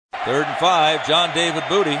3rd and 5, John David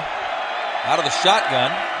Booty out of the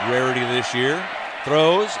shotgun, rarity this year.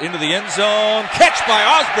 Throws into the end zone. Catch by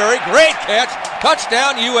Ausberry. Great catch.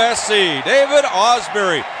 Touchdown USC. David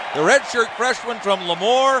Ausberry, the redshirt freshman from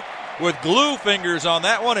Lemoore, with glue fingers on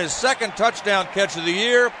that one. His second touchdown catch of the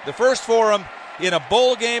year. The first for him in a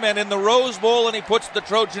bowl game and in the Rose Bowl, and he puts the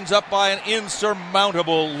Trojans up by an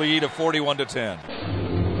insurmountable lead of 41-10.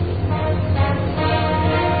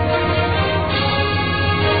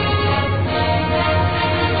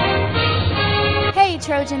 Hey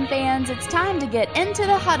Trojan fans, it's time to get into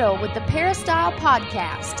the huddle with the Peristyle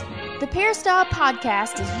Podcast. The Peristyle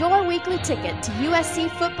Podcast is your weekly ticket to USC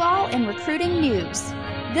football and recruiting news.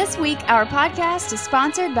 This week, our podcast is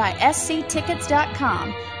sponsored by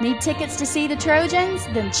sctickets.com. Need tickets to see the Trojans?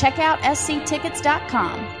 Then check out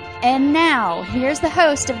sctickets.com. And now, here's the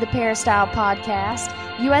host of the Peristyle Podcast,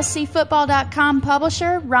 USCfootball.com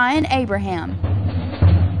publisher Ryan Abraham.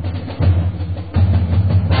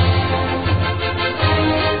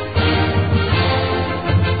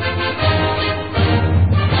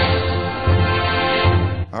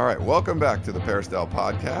 All right, welcome back to the Peristyle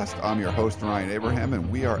Podcast. I'm your host, Ryan Abraham, and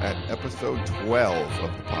we are at episode 12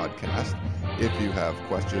 of the podcast. If you have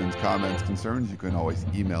questions, comments, concerns, you can always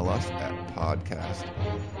email us at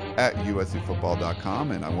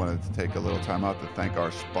podcast@uscfootball.com. And I wanted to take a little time out to thank our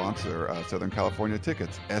sponsor, Southern California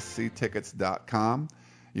Tickets, sctickets.com.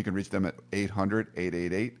 You can reach them at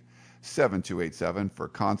 800-888-7287 for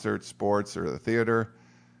concerts, sports, or the theater.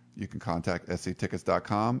 You can contact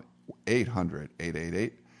sctickets.com,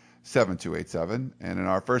 800-888-7287. And in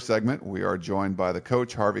our first segment, we are joined by the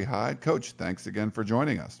coach, Harvey Hyde. Coach, thanks again for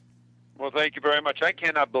joining us. Well, thank you very much. I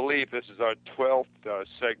cannot believe this is our 12th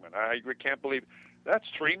segment. I can't believe that's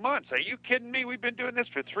 3 months. Are you kidding me? We've been doing this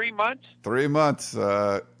for 3 months? 3 months.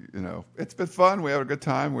 It's been fun. We have a good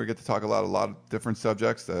time. We get to talk a lot of different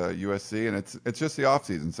subjects, USC, and it's just the off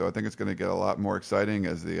season. So I think it's going to get a lot more exciting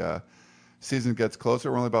as the season gets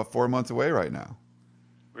closer. We're only about 4 months away right now.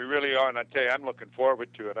 We really are, and I tell you, I'm looking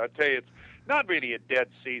forward to it. I tell you, it's not really a dead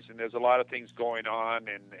season. There's a lot of things going on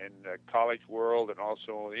in the college world, and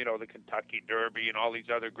also, the Kentucky Derby and all these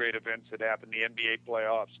other great events that happen, the NBA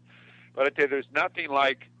playoffs. But I tell you, there's nothing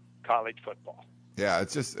like college football. Yeah,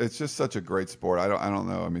 it's just such a great sport. I don't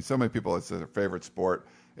know. I mean, so many people, it's their favorite sport.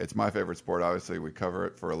 It's my favorite sport. Obviously, we cover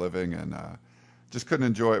it for a living, and just couldn't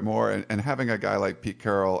enjoy it more. And having a guy like Pete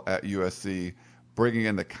Carroll at USC, bringing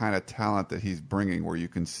in the kind of talent that he's bringing, where you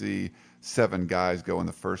can see 7 guys go in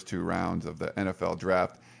the first 2 rounds of the NFL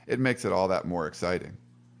draft, it makes it all that more exciting.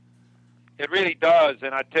 It really does,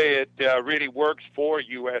 and I tell you, it really works for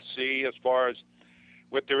USC as far as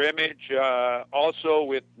with their image. Also,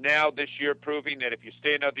 with now this year proving that if you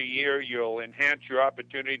stay another year, you'll enhance your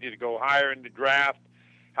opportunity to go higher in the draft.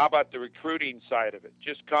 How about the recruiting side of it?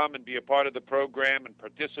 Just come and be a part of the program and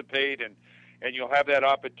participate, and you'll have that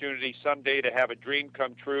opportunity someday to have a dream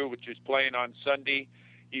come true, which is playing on Sunday.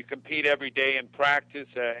 You compete every day in practice,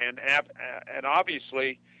 and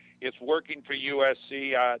obviously it's working for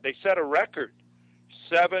USC. They set a record,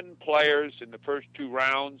 7 players in the first 2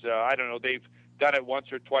 rounds. I don't know, they've done it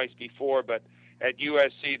once or twice before, but at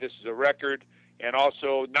USC this is a record. And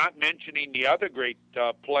also not mentioning the other great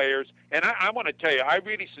players. And I want to tell you, I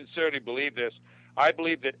really sincerely believe this. I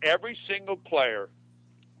believe that every single player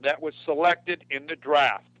that was selected in the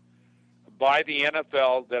draft by the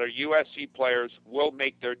NFL that are USC players will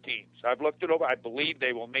make their teams. I've looked it over. I believe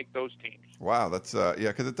they will make those teams. Wow, that's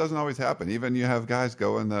because it doesn't always happen. Even you have guys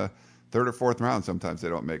go in the 3rd or 4th round. Sometimes they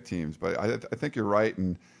don't make teams. But I think you're right.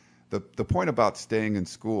 And the point about staying in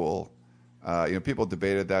school, people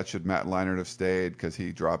debated that should Matt Leinart have stayed because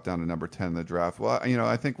he dropped down to number 10 in the draft. Well,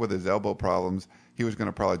 I think with his elbow problems, he was going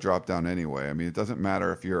to probably drop down anyway. I mean, it doesn't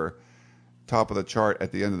matter if you're top of the chart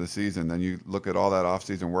at the end of the season. Then you look at all that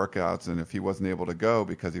off-season workouts, and if he wasn't able to go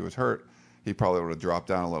because he was hurt, he probably would have dropped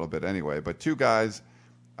down a little bit anyway. But 2 guys,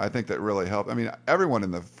 I think that really helped. I mean, everyone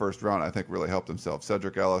in the first round, I think, really helped themselves.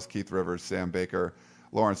 Cedric Ellis, Keith Rivers, Sam Baker,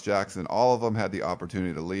 Lawrence Jackson, all of them had the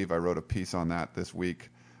opportunity to leave. I wrote a piece on that this week.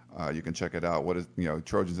 You can check it out. What is,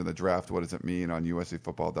 Trojans in the draft, what does it mean on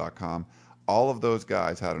uscfootball.com. All of those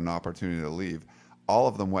guys had an opportunity to leave. All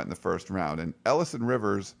of them went in the first round. And Ellis and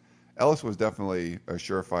Rivers, Ellis was definitely a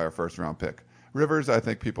surefire first-round pick. Rivers, I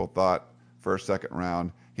think people thought first, second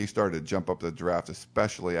round. He started to jump up the draft,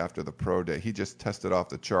 especially after the pro day. He just tested off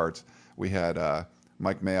the charts. We had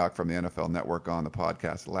Mike Mayock from the NFL Network on the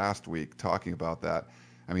podcast last week talking about that.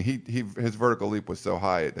 I mean, his vertical leap was so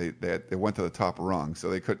high, they went to the top rung.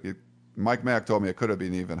 So Mike Mayock told me it could have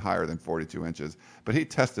been even higher than 42 inches. But he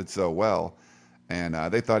tested so well, and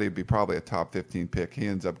they thought he'd be probably a top 15 pick. He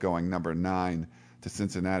ends up going number 9 to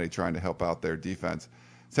Cincinnati trying to help out their defense.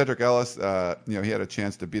 Cedric Ellis, he had a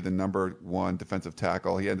chance to be the number 1 defensive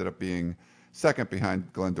tackle. He ended up being second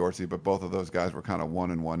behind Glenn Dorsey, but both of those guys were kind of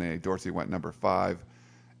 1 and 1A. Dorsey went number 5.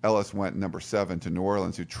 Ellis went number 7 to New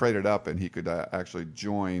Orleans, who traded up, and he could actually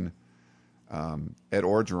join Ed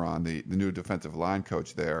Orgeron, the new defensive line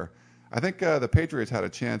coach there. I think the Patriots had a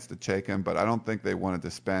chance to take him, but I don't think they wanted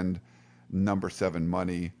to spend number 7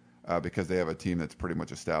 money because they have a team that's pretty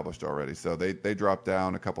much established already. So they dropped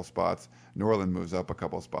down a couple spots. New Orleans moves up a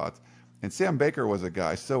couple spots. And Sam Baker was a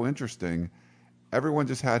guy so interesting. Everyone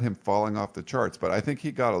just had him falling off the charts, but I think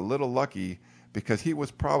he got a little lucky because he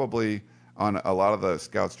was probably on a lot of the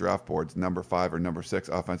scouts draft boards number 5 or number 6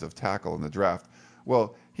 offensive tackle in the draft.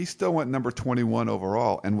 Well, he still went number 21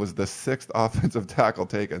 overall and was the 6th offensive tackle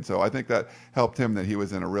taken. So I think that helped him that he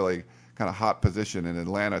was in a really kind of hot position, and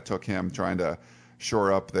Atlanta took him trying to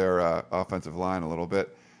shore up their offensive line a little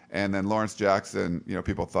bit. And then Lawrence Jackson,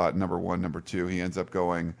 people thought number 1, number 2. He ends up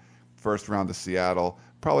going first round to Seattle.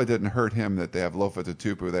 Probably didn't hurt him that they have Lofa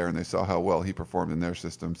Tatupu there, and they saw how well he performed in their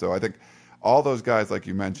system. So I think all those guys, like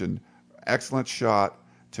you mentioned, excellent shot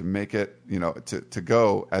to make it, to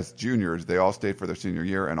go as juniors. They all stayed for their senior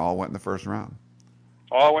year and all went in the first round.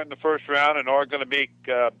 All went in the first round and are going to make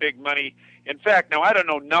big money. In fact, now I don't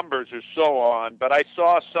know numbers or so on, but I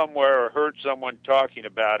saw somewhere or heard someone talking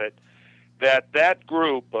about it, that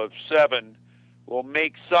group of 7 will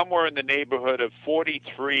make somewhere in the neighborhood of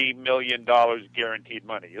 $43 million guaranteed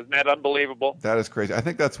money. Isn't that unbelievable? That is crazy. I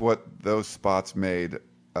think that's what those spots made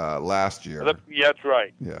last year. Yeah, that's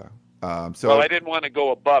right. Yeah. Well, I didn't want to go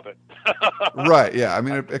above it. Right, yeah. I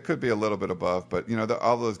mean, it could be a little bit above, but,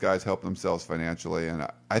 all those guys help themselves financially. And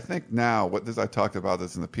I think now, I talked about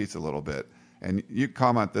this in the piece a little bit, and you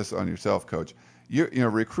comment this on yourself, Coach.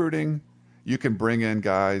 Recruiting, you can bring in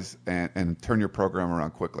guys and turn your program around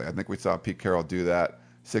quickly. I think we saw Pete Carroll do that,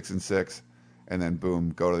 6-6, and then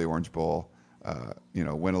boom, go to the Orange Bowl,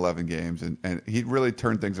 win 11 games. And he really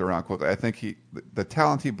turned things around quickly. I think the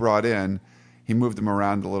talent he brought in, he moved them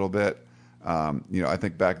around a little bit. I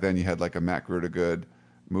think back then you had like a Matt Grudegood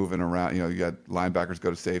moving around. You had linebackers go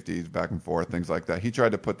to safeties, back and forth, things like that. He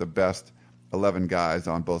tried to put the best 11 guys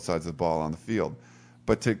on both sides of the ball on the field.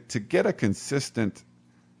 But to get a consistent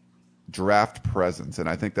draft presence, and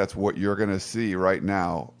I think that's what you're going to see right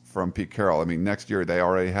now from Pete Carroll. I mean, next year they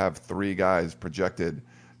already have 3 guys projected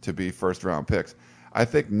to be first-round picks. I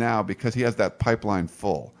think now, because he has that pipeline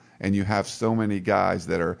full, and you have so many guys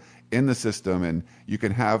that are in the system, and you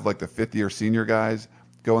can have like the 5th-year senior guys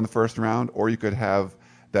go in the first round, or you could have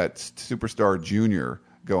that superstar junior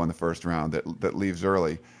go in the first round that leaves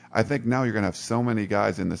early. I think now you're going to have so many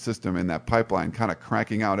guys in the system in that pipeline kind of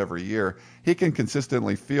cranking out every year. He can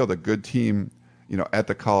consistently field a good team, at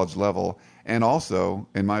the college level, and also,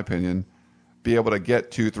 in my opinion, be able to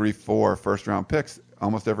get 2, 3, 4 first-round picks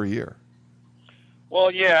almost every year.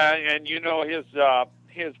 Well, yeah, and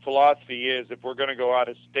his philosophy is if we're going to go out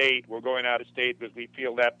of state, we're going out of state because we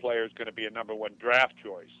feel that player is going to be a number 1 draft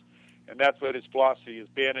choice. And that's what his philosophy has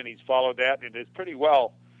been, and he's followed that, and it's pretty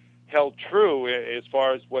well held true as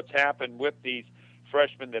far as what's happened with these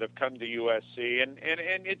freshmen that have come to USC. And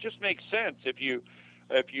it just makes sense if you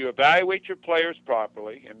evaluate your players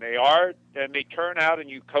properly, and they turn out, and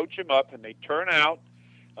you coach them up, and they turn out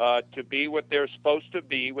to be what they're supposed to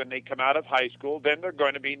be when they come out of high school, then they're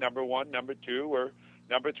going to be number 1, number 2, or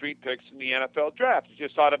number 3 picks in the NFL draft. It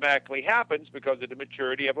just automatically happens because of the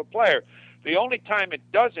maturity of a player. The only time it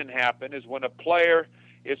doesn't happen is when a player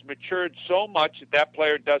is matured so much that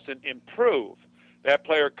player doesn't improve. That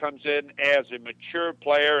player comes in as a mature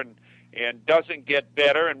player and doesn't get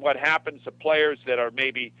better. And what happens to players that are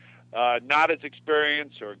maybe not as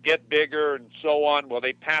experienced or get bigger and so on, well,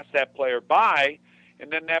 they pass that player by,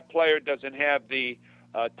 and then that player doesn't have the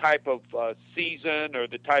type of season or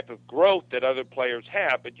the type of growth that other players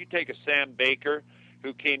have. But you take a Sam Baker,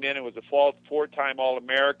 who came in and was a 4-time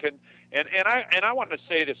All-American, and I want to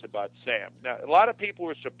say this about Sam. Now, a lot of people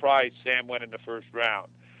were surprised Sam went in the first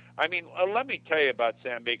round. I mean, let me tell you about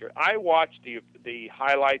Sam Baker. I watched the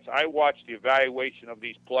highlights. I watched the evaluation of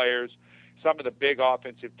these players, some of the big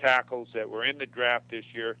offensive tackles that were in the draft this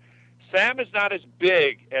year. Sam is not as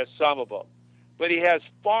big as some of them, but he has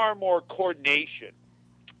far more coordination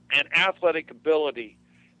and athletic ability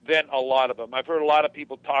than a lot of them. I've heard a lot of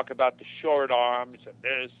people talk about the short arms and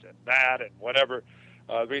this and that and whatever.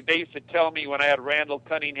 They used to tell me when I had Randall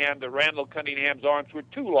Cunningham that Randall Cunningham's arms were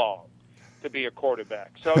too long to be a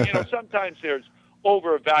quarterback. So, sometimes there's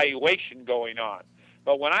over-evaluation going on.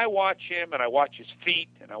 But when I watch him and I watch his feet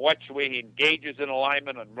and I watch the way he engages in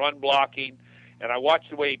alignment and run blocking and I watch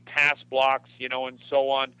the way he pass blocks, and so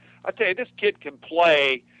on, I tell you, this kid can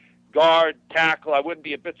play guard, tackle. I wouldn't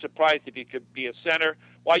be a bit surprised if he could be a center.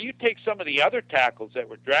 While you take some of the other tackles that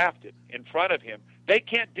were drafted in front of him, they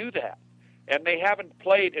can't do that. And they haven't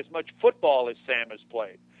played as much football as Sam has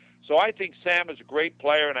played. So I think Sam is a great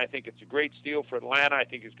player, and I think it's a great steal for Atlanta. I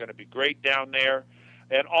think he's going to be great down there.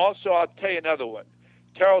 And also, I'll tell you another one.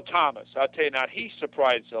 Terrell Thomas, I'll tell you now, he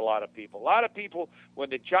surprised a lot of people. A lot of people, when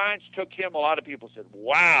the Giants took him, a lot of people said,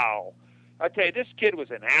 wow. I'll tell you, this kid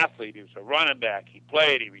was an athlete. He was a running back. He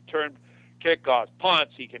played. He returned kickoffs,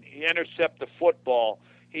 punts. He can intercept the football.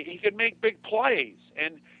 He can make big plays.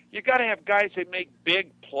 And you got to have guys that make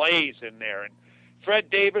big plays in there. And Fred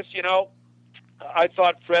Davis, you know, I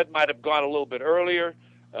thought Fred might have gone a little bit earlier,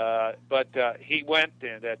 but he went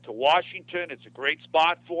to Washington. It's a great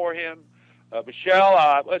spot for him. Michelle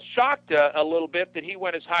was shocked a little bit that he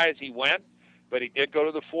went as high as he went, but he did go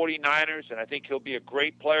to the 49ers, and I think he'll be a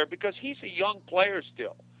great player because he's a young player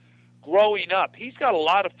still, growing up. He's got a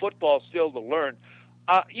lot of football still to learn.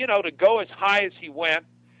 You know, to go as high as he went,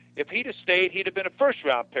 if he'd have stayed, he'd have been a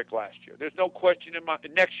first-round pick last year. There's no question in my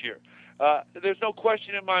next year. There's no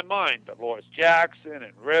question in my mind. But Lawrence Jackson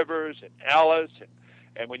and Rivers and Ellis,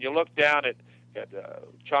 and when you look down at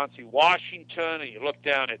Chauncey Washington, and you look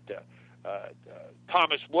down at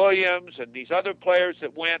Thomas Williams and these other players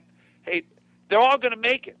that went, hey, they're all going to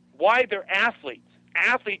make it. Why? They're athletes.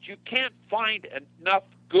 Athletes, you can't find enough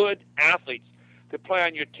good athletes to play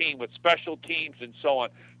on your team with special teams and so on.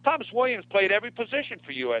 Thomas Williams played every position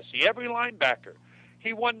for USC, every linebacker.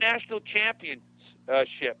 He won national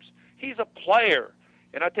championships. He's a player.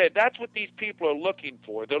 And I tell you, that's what these people are looking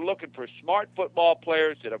for. They're looking for smart football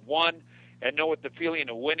players that have won and know what the feeling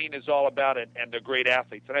of winning is all about, and they're great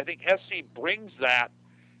athletes. And I think SC brings that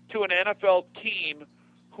to an NFL team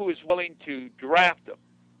who is willing to draft them.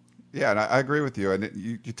 Yeah, and I agree with you. And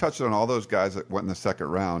you touched on all those guys that went in the second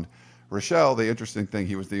round. Rochelle, the interesting thing,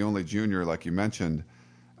 he was the only junior, like you mentioned.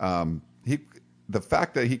 The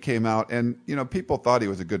fact that he came out, and you know, people thought he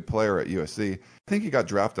was a good player at USC. I think he got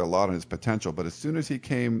drafted a lot on his potential, but as soon as he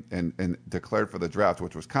came and declared for the draft,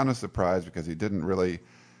 which was kind of a surprise because he didn't really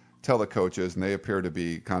tell the coaches, and they appeared to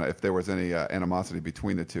be kind of, if there was any animosity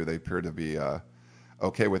between the two, they appeared to be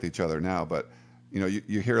okay with each other now. But you know,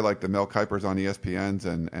 you hear like the Mel Kipers on ESPN's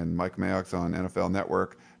and Mike Mayock's on NFL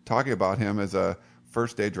Network talking about him as a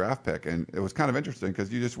first-day draft pick, and it was kind of interesting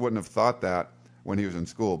because you just wouldn't have thought that when he was in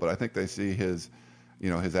school. But I think they see his, you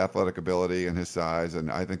know, his athletic ability and his size,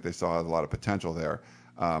 and I think they saw a lot of potential there.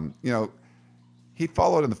 You know, he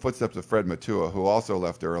followed in the footsteps of Fred Matua, who also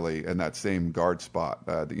left early in that same guard spot.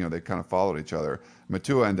 You know, they kind of followed each other.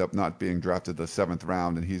 Matua ended up not being drafted the 7th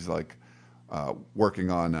round, and he's like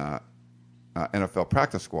working on NFL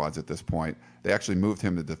practice squads at this point. They actually moved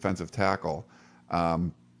him to defensive tackle.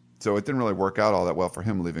 So it didn't really work out all that well for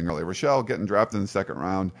him leaving early. Rochelle getting drafted in the 2nd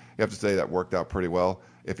round, you have to say that worked out pretty well.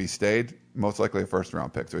 If he stayed, most likely a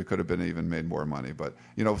 1st-round pick, so he could have been even made more money. But,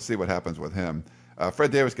 you know, we'll see what happens with him.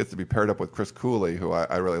 Fred Davis gets to be paired up with Chris Cooley, who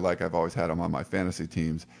I really like. I've always had him on my fantasy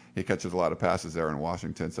teams. He catches a lot of passes there in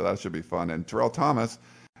Washington, so that should be fun. And Terrell Thomas,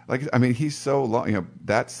 like, I mean, he's so long, you know,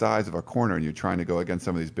 that size of a corner, and you're trying to go against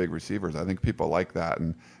some of these big receivers. I think people like that,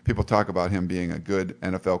 and people talk about him being a good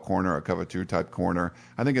NFL corner, a cover 2 type corner.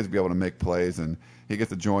 I think he's be able to make plays, and he gets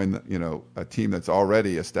to join, you know, a team that's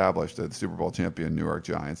already established, the Super Bowl champion New York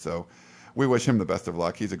Giants. So we wish him the best of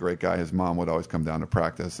luck. He's a great guy. His mom would always come down to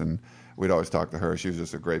practice, and we'd always talk to her. She was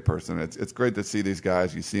just a great person. It's great to see these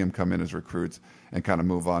guys. You see them come in as recruits and kind of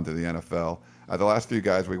move on to the NFL. The last few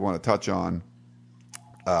guys we want to touch on,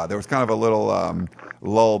 there was kind of a little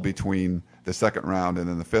lull between the 2nd round and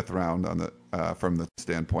then the 5th round on the from the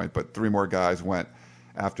standpoint, but 3 more guys went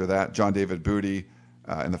after that. John David Booty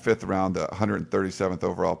in the 5th round, the 137th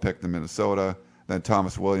overall pick to Minnesota. Then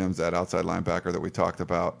Thomas Williams, that outside linebacker that we talked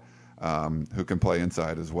about, who can play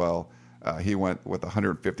inside as well. He went with the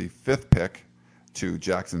 155th pick to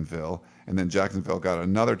Jacksonville, and then Jacksonville got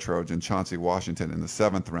another Trojan, Chauncey Washington, in the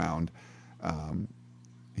 7th round.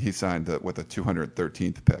 He signed with the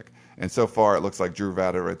 213th pick. And so far, it looks like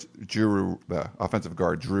the offensive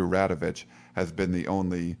guard Drew Radovich has been the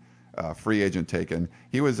only free agent taken.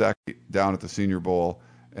 He was actually down at the Senior Bowl,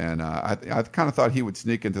 and I kind of thought he would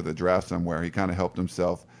sneak into the draft somewhere. He kind of helped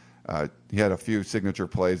himself. He had a few signature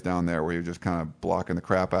plays down there where he was just kind of blocking the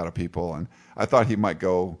crap out of people, and I thought he might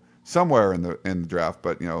go somewhere in the draft,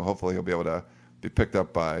 but you know, hopefully he'll be able to be picked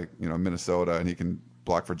up by, you know, Minnesota, and he can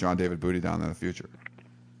block for John David Booty down there in the future.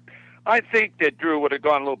 I think that Drew would have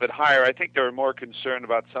gone a little bit higher. I think they were more concerned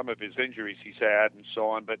about some of his injuries he's had and so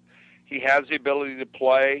on, but he has the ability to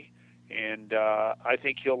play, and I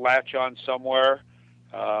think he'll latch on somewhere.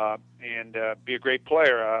 and be a great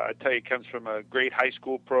player. I tell you, he comes from a great high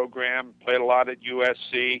school program, played a lot at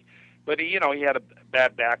USC, but he had a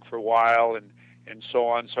bad back for a while and so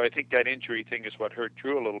on. So I think that injury thing is what hurt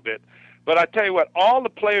Drew a little bit. But I tell you what, all the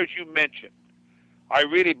players you mentioned, I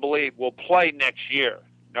really believe will play next year.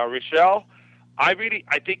 Now, Rochelle, I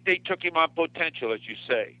think they took him on potential, as you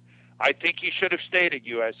say. I think he should have stayed at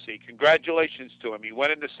USC. Congratulations to him. He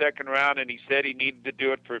went in the second round, and he said he needed to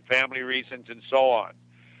do it for family reasons and so on.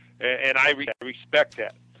 And I respect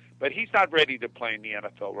that. But he's not ready to play in the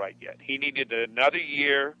NFL right yet. He needed another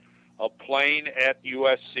year of playing at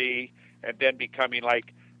USC and then becoming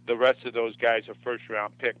like the rest of those guys, a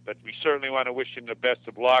first-round pick. But we certainly want to wish him the best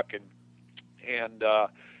of luck and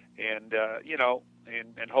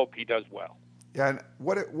hope he does well. Yeah, and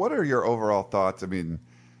what are your overall thoughts? I mean,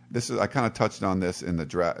 I kind of touched on this in the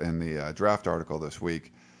draft article this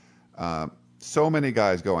week. So many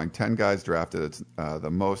guys going, 10 guys drafted. It's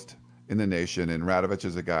the most in the nation, and Radovich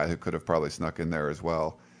is a guy who could have probably snuck in there as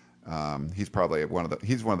well. He's probably one of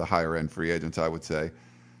the higher end free agents, I would say.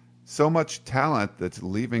 So much talent that's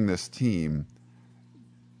leaving this team.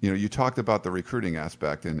 You talked about the recruiting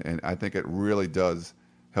aspect, and I think it really does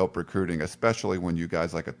help recruiting, especially when you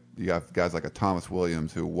have guys like a Thomas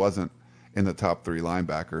Williams who wasn't in the top 3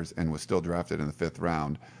 linebackers and was still drafted in the 5th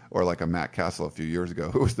round, or like a Matt Castle a few years ago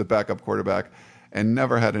who was the backup quarterback and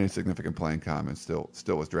never had any significant playing time and still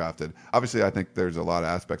was drafted. Obviously, I think there's a lot of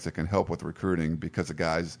aspects that can help with recruiting because the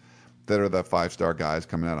guys that are the 5-star guys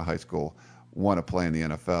coming out of high school want to play in the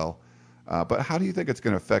NFL. But how do you think it's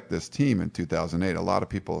going to affect this team in 2008? A lot of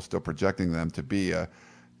people are still projecting them to be a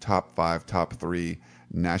top 5, top 3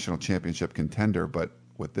 national championship contender. But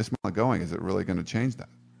with this month going, is it really going to change that?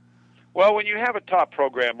 Well, when you have a top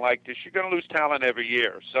program like this, you're going to lose talent every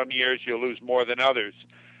year. Some years you'll lose more than others.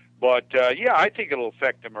 But, I think it'll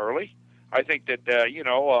affect them early. I think that,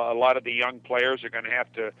 a lot of the young players are going to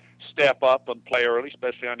have to step up and play early,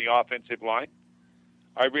 especially on the offensive line.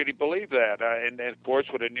 I really believe that. And of course,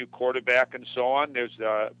 with a new quarterback and so on, there's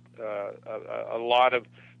a lot of,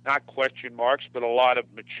 not question marks, but a lot of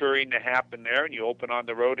maturing to happen there. And you open on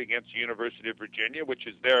the road against the University of Virginia, which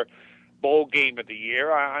is their bowl game of the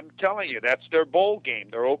year. I'm telling you, that's their bowl game,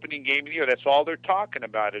 their opening game of the year. That's all they're talking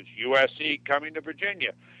about is USC coming to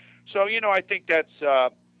Virginia. So, I think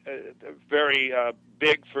that's very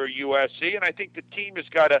big for USC. And I think the team has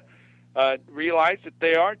got to realize that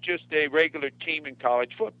they aren't just a regular team in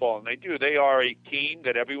college football, and they are a team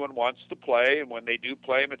that everyone wants to play, and when they do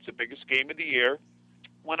play them, it's the biggest game of the year.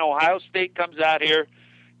 When Ohio State comes out here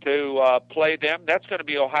to play them, that's going to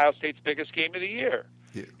be Ohio State's biggest game of the year.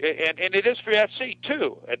 Yeah. And it is for SC,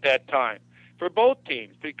 too, at that time, for both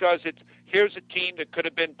teams, because here's a team that could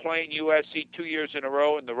have been playing USC 2 years in a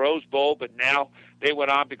row in the Rose Bowl, but now they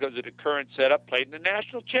went on because of the current setup, played in the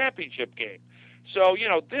national championship game. So,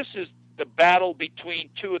 this is the battle between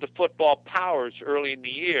two of the football powers early in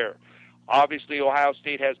the year. Obviously, Ohio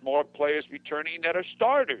State has more players returning that are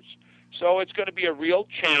starters. So it's going to be a real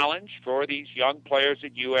challenge for these young players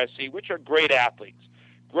at USC, which are great athletes.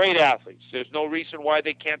 Great athletes. There's no reason why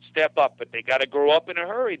they can't step up, but they got to grow up in a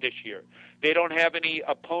hurry this year. They don't have any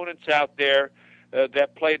opponents out there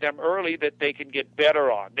that play them early that they can get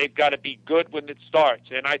better on. They've got to be good when it starts.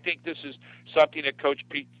 And I think this is something that Coach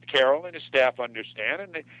Pete Carroll and his staff understand,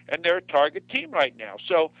 and they're a target team right now.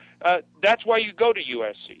 So that's why you go to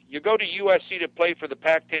USC. You go to USC to play for the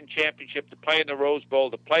Pac-10 championship, to play in the Rose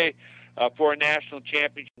Bowl, to play for a national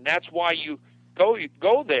championship. And that's why you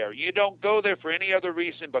go there. You don't go there for any other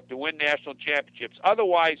reason but to win national championships.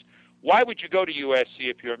 Otherwise, why would you go to USC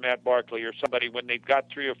if you're Matt Barkley or somebody when they've got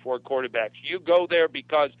 3 or 4 quarterbacks? You go there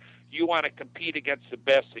because you want to compete against the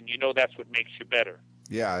best, and that's what makes you better.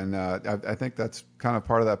 Yeah, and I think that's kind of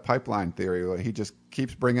part of that pipeline theory. He just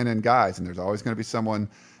keeps bringing in guys, and there's always going to be someone,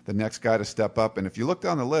 the next guy to step up. And if you look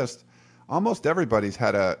down the list, almost everybody's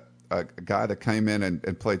had a guy that came in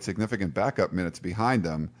and played significant backup minutes behind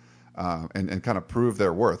them and kind of proved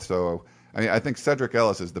their worth. So, I think Cedric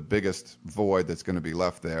Ellis is the biggest void that's going to be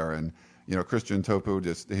left there. And, Christian Topu,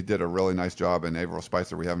 he did a really nice job, and Averill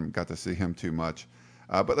Spicer, we haven't got to see him too much.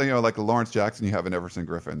 But, like Lawrence Jackson, you have an Everson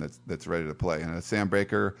Griffin that's ready to play. And Sam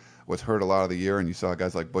Baker was hurt a lot of the year, and you saw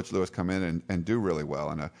guys like Butch Lewis come in and do really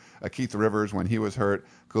well. And a Keith Rivers, when he was hurt,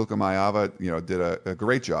 Kulka Mayava, did a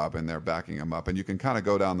great job in there backing him up. And you can kind of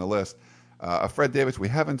go down the list. Fred Davis, we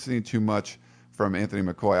haven't seen too much from Anthony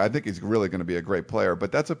McCoy. I think he's really going to be a great player, but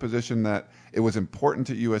that's a position that it was important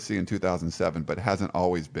to USC in 2007, but hasn't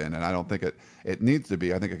always been. And I don't think it needs to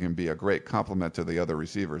be. I think it can be a great complement to the other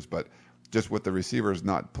receivers, but just with the receivers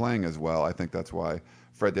not playing as well, I think that's why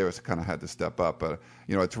Fred Davis kind of had to step up. But,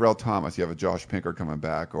 a Terrell Thomas, you have a Josh Pinker coming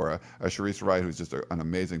back, or a Sharice Wright, who's just an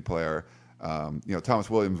amazing player. Thomas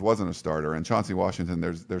Williams wasn't a starter, and Chauncey Washington,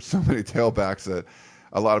 there's so many tailbacks that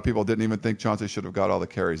a lot of people didn't even think Chauncey should have got all the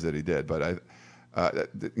carries that he did. But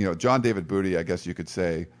John David Booty, I guess you could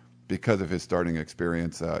say, because of his starting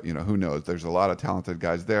experience, who knows? There's a lot of talented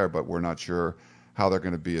guys there, but we're not sure how they're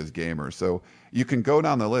going to be as gamers. So you can go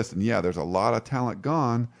down the list, and there's a lot of talent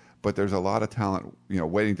gone, but there's a lot of talent,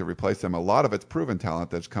 waiting to replace them. A lot of it's proven talent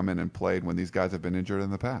that's come in and played when these guys have been injured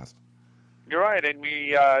in the past. You're right, and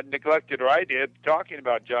we neglected, or I did, talking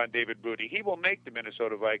about John David Booty. He will make the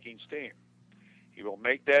Minnesota Vikings team. He will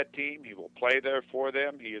make that team. He will play there for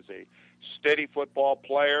them. He is a steady football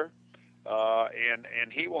player,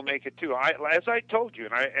 and he will make it too. As I told you,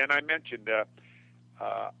 and I mentioned,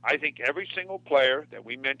 I think every single player that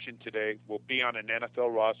we mentioned today will be on an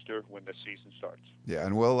NFL roster when the season starts. Yeah,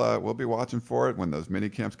 and we'll be watching for it when those mini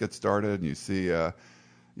camps get started, and you see,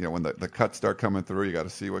 when the cuts start coming through, you got to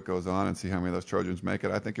see what goes on and see how many of those Trojans make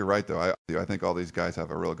it. I think you're right, though. I think all these guys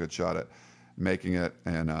have a real good shot at making it,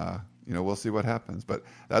 and we'll see what happens. But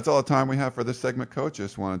that's all the time we have for this segment, Coach.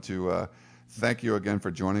 Just wanted to thank you again for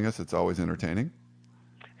joining us. It's always entertaining.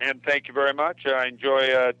 And thank you very much. I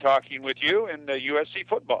enjoy talking with you and USC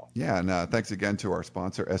football. Yeah, and thanks again to our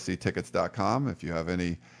sponsor, sctickets.com. If you have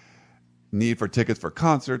any need for tickets for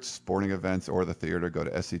concerts, sporting events, or the theater, go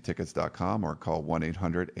to sctickets.com or call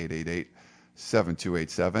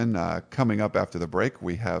 1-800-888-7287. Coming up after the break,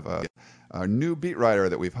 we have a new beat writer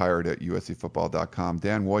that we've hired at uscfootball.com,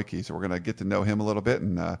 Dan Wojcicki. So we're going to get to know him a little bit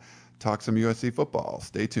and talk some USC football.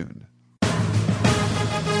 Stay tuned.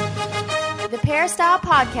 The Peristyle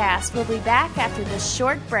Podcast will be back after this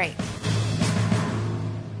short break.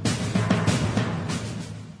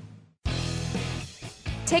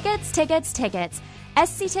 Tickets, tickets, tickets.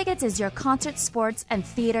 SC Tickets is your concert, sports, and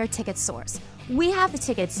theater ticket source. We have the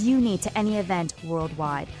tickets you need to any event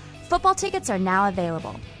worldwide. Football tickets are now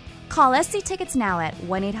available. Call SC Tickets now at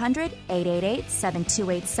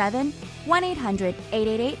 1-800-888-7287,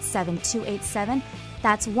 1-800-888-7287.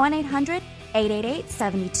 That's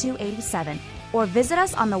 1-800-888-7287. Or visit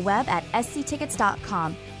us on the web at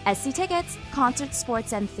sctickets.com. SC Tickets, concert,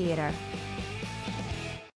 sports, and theater.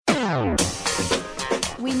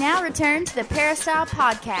 We now return to the Peristyle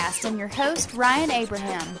Podcast and your host, Ryan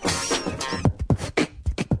Abraham.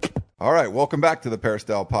 All right, welcome back to the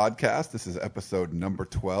Peristyle Podcast. This is episode number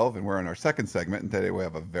 12, and we're in our second segment, and today we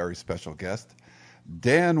have a very special guest,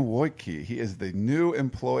 Dan Wojcicki. He is the new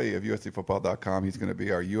employee of USCFootball.com. He's going to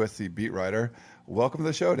be our USC beat writer. Welcome to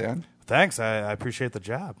the show, Dan. Thanks. I appreciate the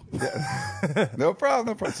job. Yeah. No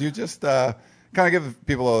problem. So you just kind of give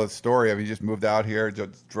people a story. I mean, you just moved out here,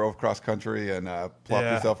 just drove cross country, and plopped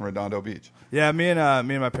yourself in Redondo Beach. Yeah, me and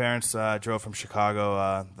my parents drove from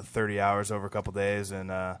Chicago the 30 hours over a couple days, and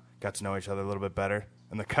got to know each other a little bit better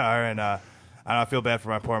in the car. And I feel bad for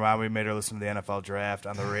my poor mom. We made her listen to the NFL draft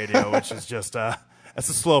on the radio, which is just it's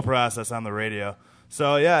a slow process on the radio.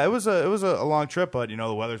 So yeah, it was a long trip, but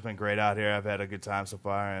the weather's been great out here. I've had a good time so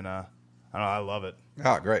far, and I love it.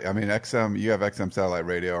 Oh, great. I mean, you have XM satellite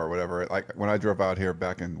radio or whatever. Like when I drove out here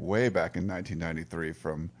way back in 1993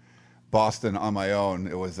 from Boston on my own,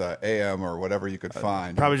 it was AM or whatever you could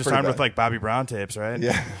find. Probably just armed with like Bobby Brown tapes, right?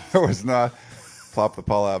 Yeah, it was not Plop the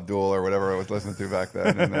Paula Abdul or whatever I was listening to back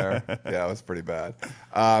then in there. Yeah, it was pretty bad.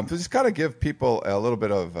 So just kind of give people a little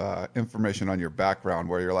bit of information on your background,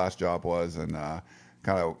 where your last job was, and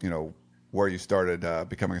kind of, where you started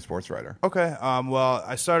becoming a sports writer. Okay. Well,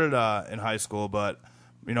 I started in high school, but,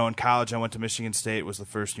 in college I went to Michigan State, was the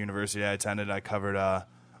first university I attended. I covered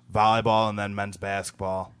volleyball and then men's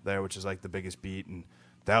basketball there, which is like the biggest beat, and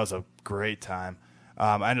that was a great time.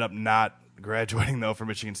 I ended up not graduating, though, from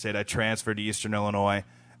Michigan State. I transferred to Eastern Illinois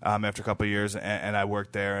after a couple of years, and I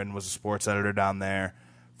worked there and was a sports editor down there.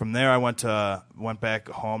 From there, I went back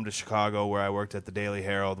home to Chicago, where I worked at the Daily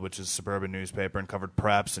Herald, which is a suburban newspaper, and covered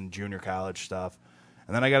preps and junior college stuff.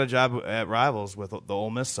 And then I got a job at Rivals with the Ole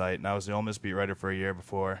Miss site, and I was the Ole Miss beat writer for a year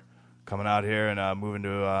before coming out here and moving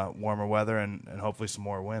to warmer weather and hopefully some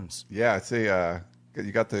more wins. Yeah, I see.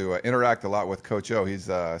 You got to interact a lot with Coach O. He's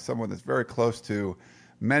someone that's very close to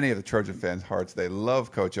many of the Trojan fans' hearts. They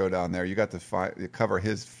love Coach O down there. You got to cover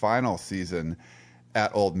his final season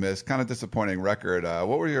at Ole Miss. Kind of disappointing record.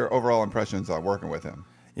 What were your overall impressions on working with him?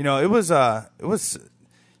 He's a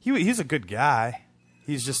good guy.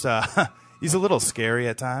 He's just he's a little scary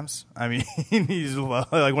at times. I mean, he's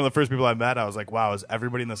like one of the first people I met. I was like, wow, is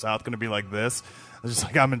everybody in the South going to be like this? I was just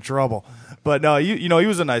like, I'm in trouble. But no, he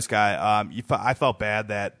was a nice guy. I felt bad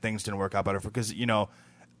that things didn't work out better because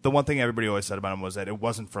the one thing everybody always said about him was that it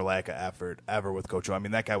wasn't for lack of effort ever with Coach O. I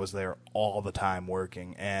mean, that guy was there all the time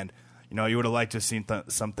working, and you would have liked to have seen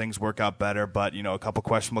some things work out better, but a couple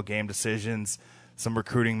questionable game decisions, some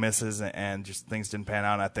recruiting misses, and just things didn't pan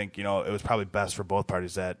out. And I think it was probably best for both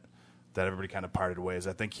parties that everybody kind of parted ways.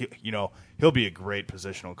 I think he'll be a great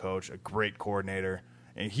positional coach, a great coordinator,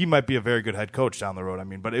 and he might be a very good head coach down the road. I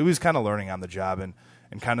mean, but it was kind of learning on the job, and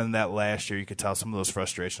kind of in that last year, you could tell some of those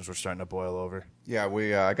frustrations were starting to boil over. Yeah,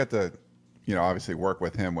 I got to, obviously work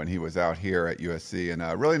with him when he was out here at USC, and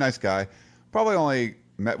a really nice guy. Probably only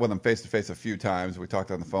met with him face-to-face a few times. We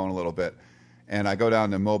talked on the phone a little bit. And I go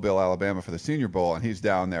down to Mobile, Alabama for the Senior Bowl, and he's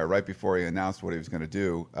down there right before he announced what he was going to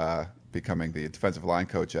do, becoming the defensive line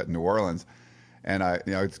coach at New Orleans. And I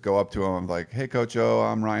just go up to him. I'm like, "Hey, Coach O,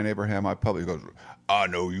 I'm Ryan Abraham." He goes, "I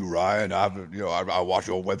know you, Ryan. I watch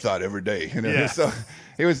your website every day." Yeah. So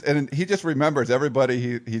he just remembers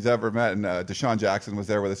everybody he's ever met. And Deshaun Jackson was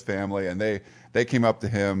there with his family, and they came up to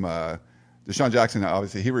him. Deshaun Jackson,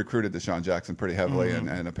 obviously, he recruited Deshaun Jackson pretty heavily,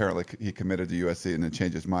 and apparently he committed to USC and then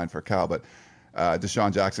changed his mind for Cal. But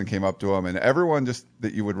Deshaun Jackson came up to him, and everyone just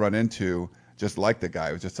that you would run into just liked the guy.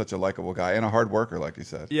 He was just such a likable guy and a hard worker, like you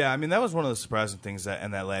said. Yeah, I mean, that was one of the surprising things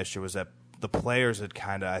in that last year was that the players had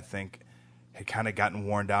kind of gotten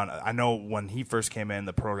worn down. I know when he first came in,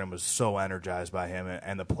 the program was so energized by him,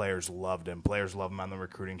 and the players loved him. Players love him on the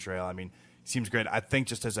recruiting trail. I mean, he seems great. I think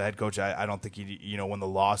just as a head coach, I don't think he, when the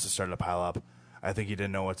losses started to pile up, I think he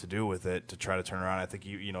didn't know what to do with it to try to turn around. I think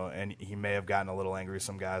and he may have gotten a little angry with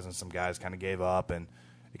some guys, and some guys kind of gave up, and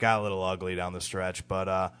it got a little ugly down the stretch.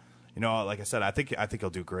 But like I said, I think he'll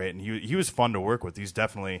do great, and he was fun to work with. He's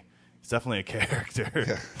definitely a character,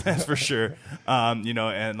 yeah. That's for sure.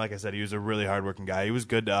 And like I said, he was a really hardworking guy. He was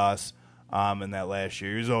good to us in that last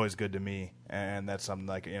year. He was always good to me, and that's something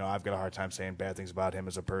like I've got a hard time saying bad things about him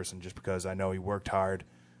as a person, just because I know he worked hard,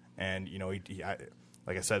 and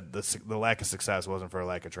like I said, the lack of success wasn't for a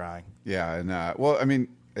lack of trying. Yeah, and well, I mean,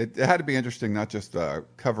 it had to be interesting not just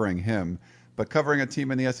covering him, but covering a team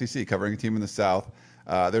in the SEC, covering a team in the South.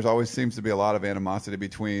 There's always seems to be a lot of animosity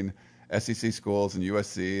between SEC schools and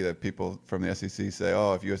USC, that people from the SEC say,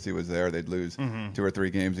 "Oh, if USC was there, they'd lose 2 or 3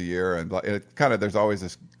 games a year," and it kind of there's always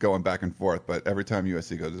this going back and forth. But every time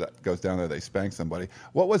USC goes down there, they spank somebody.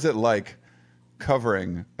 What was it like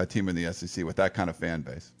covering a team in the SEC with that kind of fan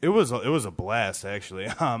base? It was a blast, actually.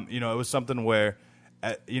 It was something where,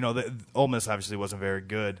 the Ole Miss obviously wasn't very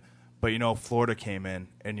good, but Florida came in,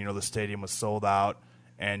 and the stadium was sold out.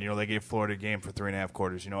 And, they gave Florida a game for 3.5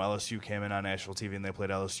 quarters. LSU came in on national TV, and they played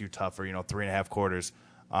LSU tough for, 3.5 quarters.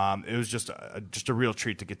 It was just a real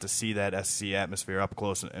treat to get to see that SEC atmosphere up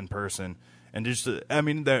close in person. And there's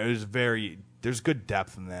good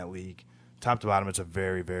depth in that league. Top to bottom, it's a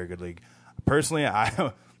very, very good league. Personally,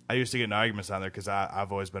 I used to get in arguments on there because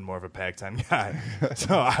I've always been more of a Pac-10 guy.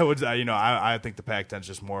 So I think the Pac-10 is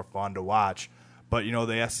just more fun to watch. But,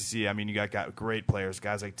 the SEC, I mean, you got great players,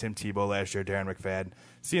 guys like Tim Tebow last year, Darren McFadden.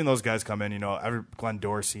 Seeing those guys come in, Glenn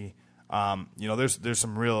Dorsey, there's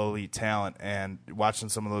some real elite talent, and watching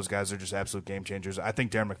some of those guys are just absolute game changers. I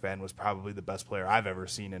think Darren McFadden was probably the best player I've ever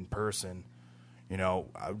seen in person,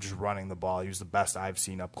 just running the ball. He was the best I've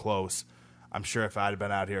seen up close. I'm sure if I'd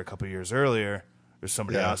been out here a couple of years earlier, there's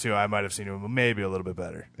somebody else, I might have seen him maybe a little bit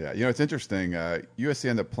better. Yeah, it's interesting. USC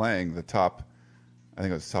ended up playing the top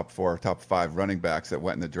 4, top 5 running backs that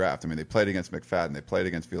went in the draft. I mean, they played against McFadden, they played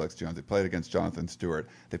against Felix Jones, they played against Jonathan Stewart,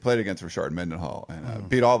 they played against Rashard Mendenhall, and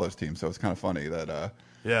beat all those teams. So it's kind of funny that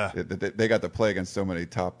they got to play against so many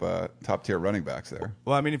top tier running backs there.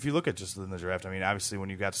 Well, I mean, if you look at just in the draft, I mean, obviously when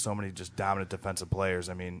you've got so many just dominant defensive players,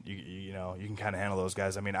 I mean, you can kind of handle those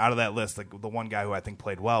guys. I mean, out of that list, like the one guy who I think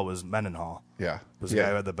played well was Mendenhall. Yeah, was the guy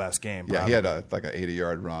who had the best game. Yeah, he had like an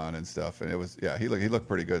 80-yard run and stuff, and it was he looked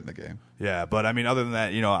pretty good in the game. Yeah, but I mean, other than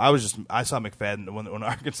that, I saw McFadden when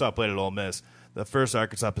Arkansas played at Ole Miss, the first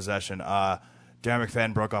Arkansas possession. Darren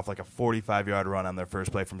McFadden broke off like a 45-yard run on their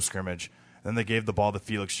first play from scrimmage. Then they gave the ball to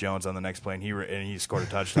Felix Jones on the next play, and he scored a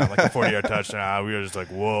touchdown, like a 40-yard touchdown. We were just like,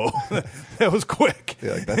 whoa, that was quick.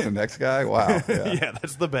 Yeah, like that's the next guy? Wow. Yeah. Yeah,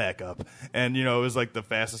 that's the backup. And, it was like the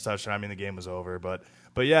fastest touchdown. I mean, the game was over. But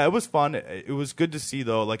yeah, it was fun. It was good to see,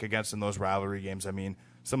 though, like against in those rivalry games. I mean,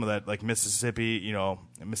 some of that, like Mississippi,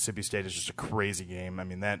 Mississippi State is just a crazy game. I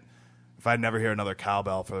mean, if I never hear another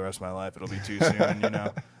cowbell for the rest of my life, it'll be too soon,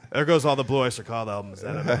 There goes all the Blue Oyster Cult albums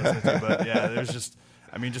that I've been listening to. But, yeah, there's just –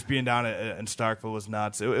 I mean, just being down in Starkville was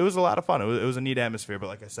nuts. It was a lot of fun. It was a neat atmosphere, but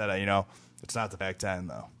like I said, it's not the Pac-10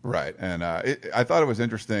 though. Right, and I thought it was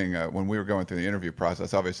interesting when we were going through the interview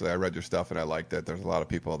process. Obviously, I read your stuff and I liked it. There's a lot of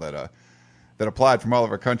people that applied from all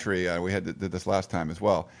over the country. We did this last time as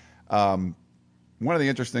well. one of the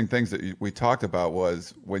interesting things that we talked about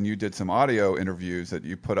was when you did some audio interviews that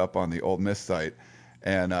you put up on the Ole Miss site.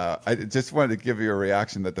 And I just wanted to give you a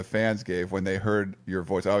reaction that the fans gave when they heard your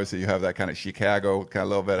voice. Obviously, you have that kind of Chicago, kind of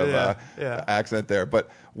little bit of accent there. But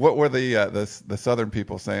what were the Southern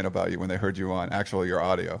people saying about you when they heard you on your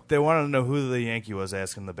audio? They wanted to know who the Yankee was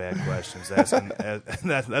asking the bad questions. That's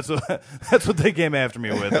what they came after me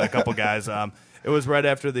with. A couple guys. It was right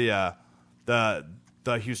after the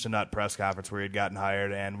Houston Nutt press conference where he had gotten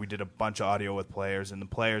hired, and we did a bunch of audio with players, and the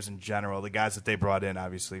players in general, the guys that they brought in,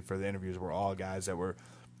 obviously, for the interviews were all guys that were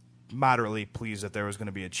moderately pleased that there was going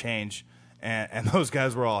to be a change, and those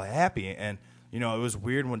guys were all happy. And, you know, it was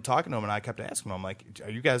weird when talking to them, and I kept asking them, like, are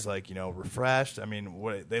you guys, like, you know, refreshed? I mean,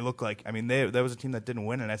 what they look like. I mean, there was a team that didn't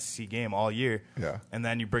win an SEC game all year. Yeah. And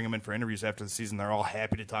then you bring them in for interviews after the season, they're all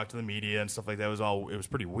happy to talk to the media and stuff like that. It was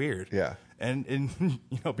pretty weird. Yeah. And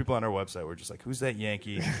you know, people on our website were just like, "Who's that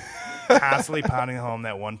Yankee?" Constantly pounding home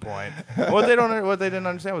that one point. What they didn't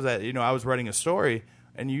understand was that, you know, I was writing a story,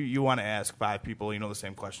 and you want to ask 5 people, you know, the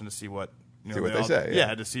same question to see what they say.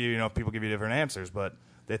 Yeah, to see, you know, if people give you different answers. But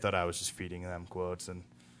they thought I was just feeding them quotes, and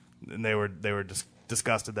they were just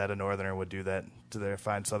disgusted that a Northerner would do that to their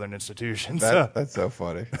fine Southern institutions. That's so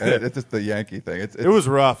funny. And it's just the Yankee thing. It was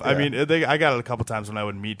rough. Yeah. I mean, I got it a couple times when I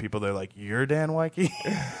would meet people. They're like, "You're Dan Wyke?"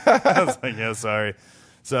 I was like, "Yeah, sorry."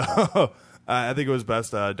 So I think it was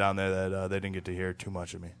best down there that they didn't get to hear too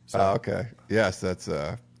much of me. So. Okay. Yes, that's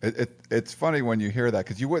it's funny when you hear that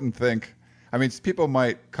because you wouldn't think. I mean, people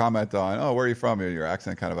might comment on, "Oh, where are you from? Your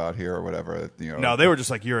accent kind of out here or whatever." You know. No, they were just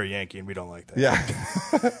like, "You're a Yankee, and we don't like that."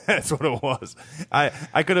 Yeah, that's what it was.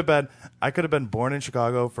 I could have been born in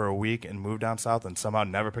Chicago for a week and moved down south, and somehow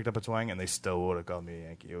never picked up a twang, and they still would have called me a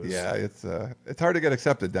Yankee. It's hard to get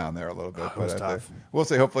accepted down there a little bit, it was tough. We'll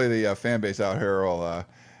see. Hopefully, the fan base out here will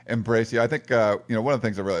embrace you. I think you know, one of the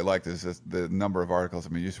things I really liked is just the number of articles. I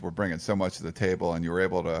mean, you were bringing so much to the table, and you were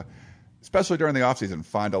able to, especially during the offseason,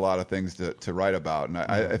 find a lot of things to write about. And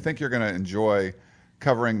I think you're going to enjoy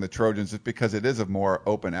covering the Trojans just because it is a more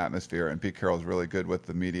open atmosphere, and Pete Carroll's really good with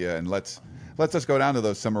the media. And let's us go down to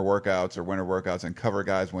those summer workouts or winter workouts and cover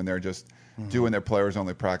guys when they're just doing their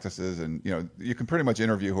players-only practices. And, you know, you can pretty much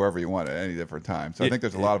interview whoever you want at any different time. So I think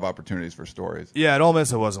there's a lot of opportunities for stories. Yeah, at Ole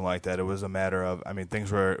Miss it wasn't like that. It was a matter of, I mean,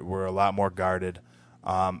 things were a lot more guarded.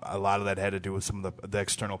 A lot of that had to do with some of the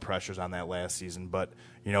external pressures on that last season. But,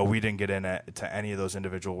 you know, we didn't get to any of those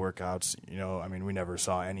individual workouts. You know, I mean, we never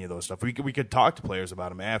saw any of those stuff. We could talk to players about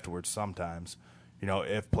them afterwards sometimes, you know,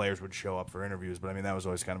 if players would show up for interviews. But, I mean, that was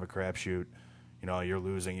always kind of a crapshoot. You know, you're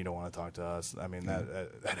losing, you don't want to talk to us. I mean,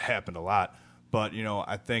 that happened a lot. But, you know,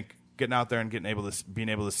 I think getting out there and being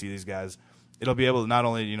able to see these guys, it'll be able to not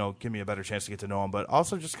only, you know, give me a better chance to get to know them, but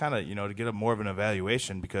also just kind of, you know, to get more of an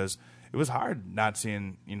evaluation, because it was hard not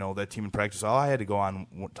seeing, you know, that team in practice. All I had to go on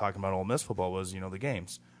talking about Ole Miss football was, you know, the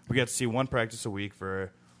games. We got to see one practice a week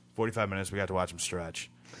for 45 minutes. We got to watch them stretch.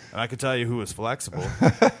 And I could tell you who was flexible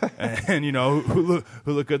and, you know, who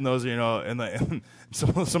looked good in those, you know, in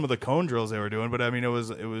some of the cone drills they were doing. But, I mean, it was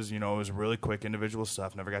you know, it was really quick individual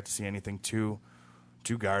stuff. Never got to see anything too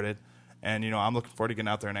guarded. And, you know, I'm looking forward to getting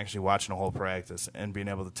out there and actually watching a whole practice and being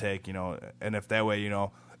able to take, you know, and if that way, you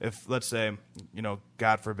know, if, let's say, you know,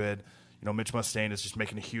 God forbid, you know, Mitch Mustaine is just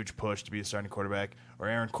making a huge push to be the starting quarterback, or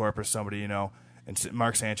Aaron Corp or somebody, you know, and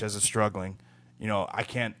Mark Sanchez is struggling, you know, I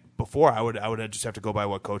can't, before I would just have to go by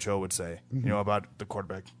what Coach O would say, you know, about the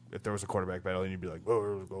quarterback. If there was a quarterback battle, and you'd be like,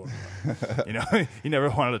 "Oh, what's going on?" You know, he never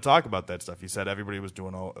wanted to talk about that stuff. He said everybody was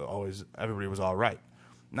everybody was all right.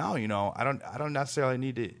 Now, you know, I don't necessarily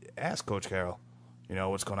need to ask Coach Carroll, you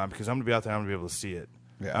know, what's going on, because I'm going to be out there and I'm going to be able to see it.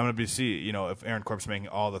 Yeah. I'm going to see, you know, if Aaron Corp's making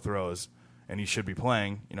all the throws and he should be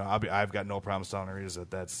playing, you know, I've got no problem telling the readers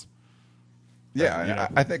that's. Yeah, you know.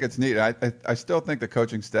 I think it's neat. I still think the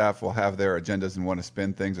coaching staff will have their agendas and want to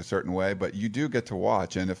spin things a certain way, but you do get to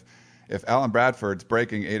watch. And if Alan Bradford's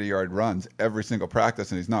breaking 80-yard runs every single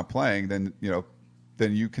practice and he's not playing, then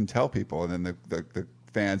you can tell people, and then the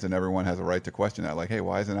fans and everyone has a right to question that. Like, hey,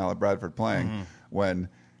 why isn't Alan Bradford playing when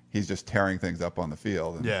he's just tearing things up on the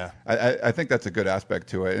field? And yeah, I think that's a good aspect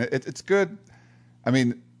to it. It's good. I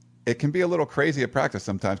mean, it can be a little crazy at practice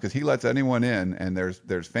sometimes because he lets anyone in, and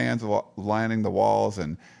there's fans lining the walls,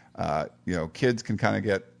 and you know, kids can kind of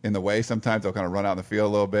get in the way sometimes. They'll kind of run out in the field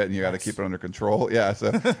a little bit, and you got to keep it under control. Yeah.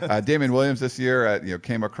 So Damian Williams this year,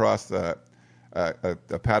 came across a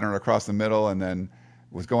pattern across the middle, and then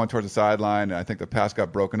was going towards the sideline, and I think the pass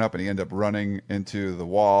got broken up, and he ended up running into the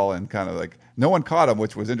wall, and kind of like no one caught him,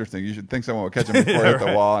 which was interesting. You should think someone would catch him before he hit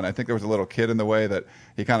the wall, and I think there was a little kid in the way that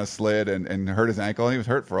he kind of slid and hurt his ankle, and he was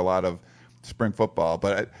hurt for a lot of spring football.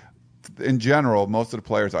 But in general, most of the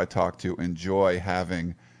players I talk to enjoy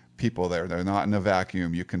having people there. They're not in a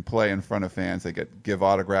vacuum. You can play in front of fans. They give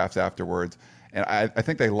autographs afterwards. And I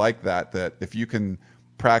think they like that if you can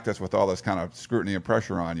practice with all this kind of scrutiny and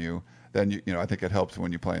pressure on you, then I think it helps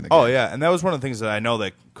when you play in the game. Oh, yeah, and that was one of the things that I know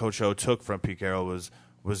that Coach O took from Pete Carroll was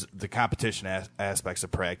the competition aspects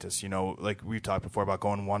of practice. Like we've talked before about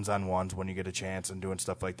going ones-on-ones when you get a chance and doing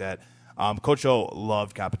stuff like that. Coach O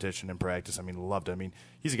loved competition in practice. I mean, loved it. I mean,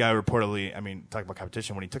 he's a guy who reportedly, talking about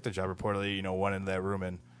competition, when he took the job, reportedly, went into that room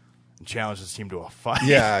and challenged his team to a fight.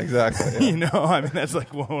 Yeah, exactly. Yeah. That's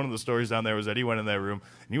like one of the stories down there was that he went in that room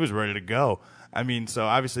and he was ready to go. So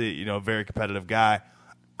obviously, a very competitive guy.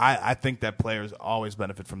 I think that players always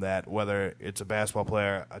benefit from that, whether it's a basketball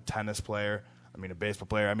player, a tennis player, a baseball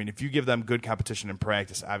player. If you give them good competition in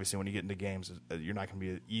practice, obviously when you get into games, you're not going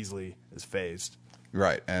to be easily as phased.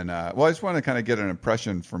 Right. And, I just want to kind of get an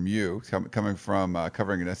impression from you, coming from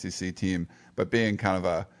covering an SEC team, but being kind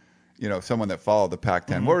of someone that followed the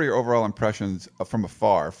Pac-10. Mm-hmm. What were your overall impressions from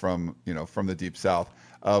afar, from the Deep South,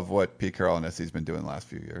 of what Pete Carroll and SC's been doing the last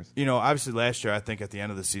few years? Obviously last year, I think at the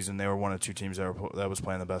end of the season, they were one of two teams that was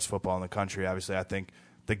playing the best football in the country. Obviously, I think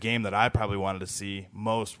the game that I probably wanted to see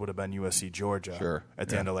most would have been USC Georgia at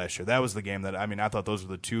the end of last year. That was the game that, I thought those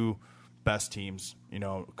were the two best teams,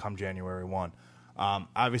 come January 1.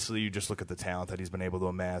 Obviously, you just look at the talent that he's been able to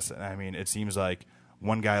amass. And, it seems like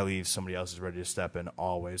one guy leaves, somebody else is ready to step in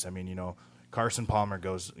always. Carson Palmer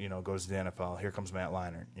goes to the NFL. Here comes Matt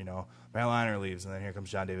Leinart. Matt Leinart leaves, and then here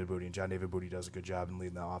comes John David Booty, and John David Booty does a good job in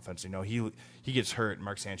leading the offense. He gets hurt, and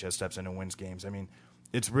Mark Sanchez steps in and wins games.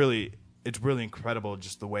 It's really incredible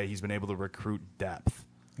just the way he's been able to recruit depth.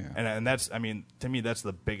 Yeah. And that's, to me, that's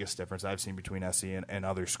the biggest difference I've seen between SC and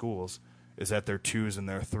other schools, is that their twos and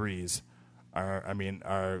their threes are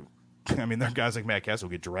they're guys like Matt Castle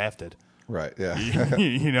who get drafted. Right. Yeah.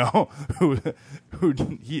 He's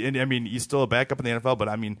still a backup in the NFL,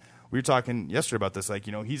 but we were talking yesterday about this.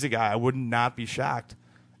 He's a guy I would not be shocked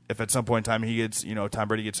if at some point in time he gets, Tom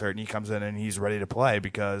Brady gets hurt and he comes in and he's ready to play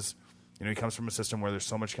because, he comes from a system where there's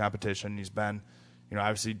so much competition. He's been,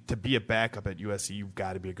 obviously to be a backup at USC, you've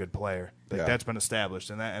got to be a good player. That's been established,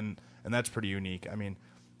 and that's pretty unique.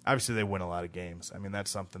 Obviously they win a lot of games.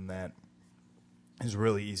 That's something that is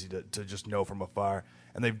really easy to just know from afar.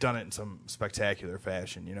 And they've done it in some spectacular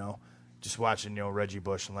fashion, Just watching, Reggie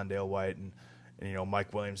Bush and Lendale White and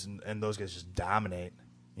Mike Williams and those guys just dominate.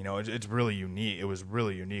 It's really unique. It was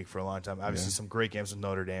really unique for a long time. Obviously, some great games with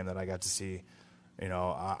Notre Dame that I got to see.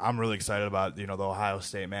 I'm really excited about, the Ohio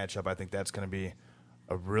State matchup. I think that's going to be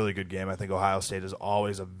a really good game. I think Ohio State is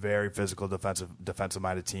always a very physical,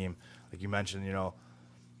 defensive-minded team. Like you mentioned,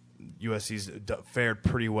 USC's fared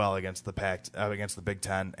pretty well against against the Big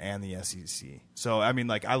Ten and the SEC. So I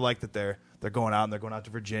like that they're going out and they're going out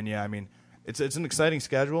to Virginia. It's an exciting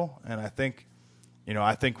schedule, and I think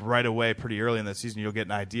right away, pretty early in the season, you'll get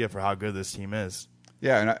an idea for how good this team is.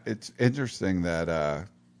 Yeah, and it's interesting that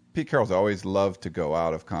Pete Carroll's always loved to go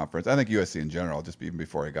out of conference. I think USC in general, just even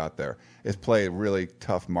before he got there, has played really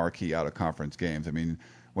tough marquee out of conference games.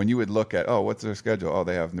 When you would look at, what's their schedule? Oh,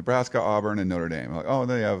 they have Nebraska, Auburn, and Notre Dame.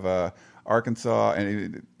 They have Arkansas,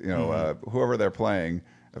 and whoever they're playing,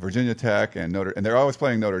 Virginia Tech and and they're always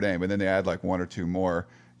playing Notre Dame. And then they add like one or two more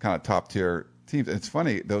kind of top tier teams. And it's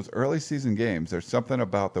funny, those early season games. There's something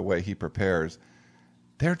about the way he prepares.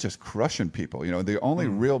 They're just crushing people. The only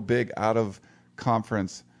real big out of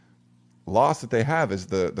conference loss that they have is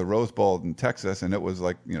the Rose Bowl in Texas, and it was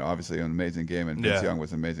obviously an amazing game, and Vince Young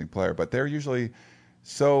was an amazing player. But they're usually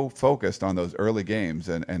so focused on those early games,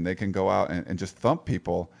 and they can go out and just thump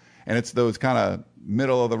people. And it's those kind of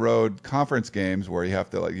middle of the road conference games where you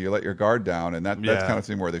have to you let your guard down, and that's kind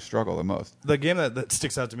of where they struggle the most. The game that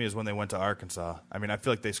sticks out to me is when they went to Arkansas. I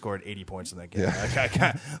feel like they scored 80 points in that game.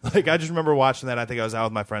 Yeah. I just remember watching that. I think I was out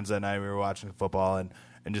with my friends that night. We were watching football and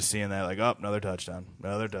just seeing that another touchdown.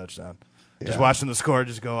 Yeah. Just watching the score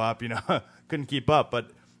just go up. Couldn't keep up, but.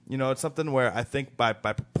 It's something where I think by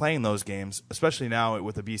playing those games, especially now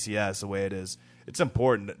with the BCS the way it is, it's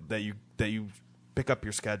important that you pick up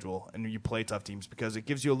your schedule and you play tough teams because it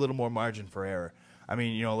gives you a little more margin for error.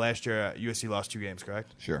 Last year USC lost 2 games,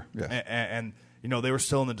 correct? Sure. Yes. And they were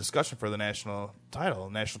still in the discussion for the national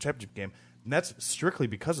championship game, and that's strictly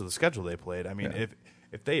because of the schedule they played.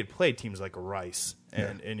 If they had played teams like Rice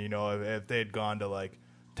and if they had gone to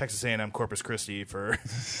Texas A&M Corpus Christi for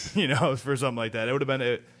for something like that, it would have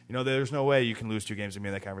been there's no way you can lose 2 games and be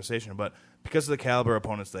in that conversation. But because of the caliber of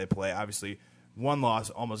opponents they play, obviously one loss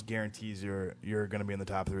almost guarantees you're going to be in the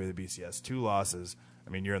top 3 of the BCS. 2 losses,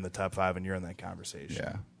 you're in the top 5 and you're in that conversation.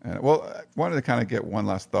 Yeah. And I wanted to kind of get one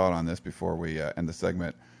last thought on this before we end the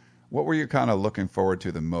segment. What were you kind of looking forward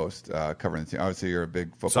to the most covering the team? Obviously, you're a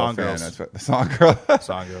big football Song fan. Girls. That's what, the Song Girls.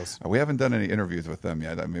 Song Girls. We haven't done any interviews with them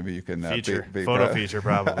yet. Maybe you can Feature. be Photo feature,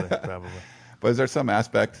 probably. But is there some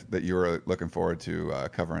aspect that you were looking forward to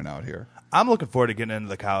covering out here? I'm looking forward to getting into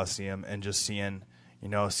the Coliseum and just seeing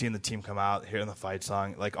the team come out, hearing the fight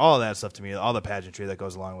song, like all of that stuff to me, all the pageantry that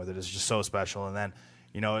goes along with it is just so special. And then,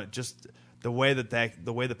 just the way the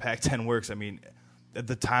Pac-10 works. I mean, at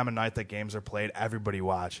the time of night that games are played, everybody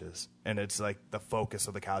watches, and it's like the focus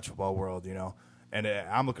of the college football world, And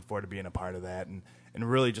I'm looking forward to being a part of that and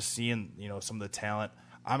really just seeing some of the talent.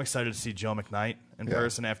 I'm excited to see Joe McKnight in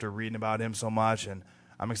person after reading about him so much, and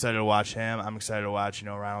I'm excited to watch him. I'm excited to watch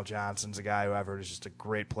Ronald Johnson's a guy who I've heard is just a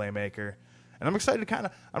great playmaker, and I'm really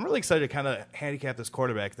excited to kind of handicap this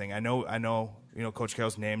quarterback thing. I know Coach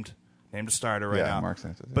Carroll's named a starter right now. Mark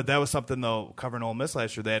Sanchez. But that was something, though, covering Ole Miss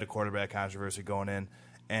last year, they had a quarterback controversy going in.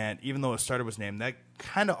 And even though a starter was named, that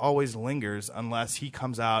kind of always lingers unless he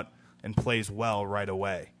comes out and plays well right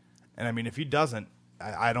away. And, I mean, if he doesn't,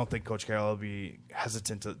 I don't think Coach Carroll will be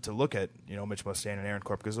hesitant to look at, Mitch Mustain and Aaron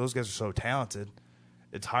Corp because those guys are so talented.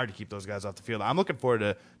 It's hard to keep those guys off the field. I'm looking forward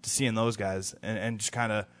to seeing those guys and just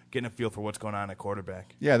kind of getting a feel for what's going on at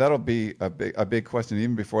quarterback. Yeah, that'll be a big question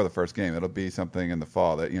even before the first game. It'll be something in the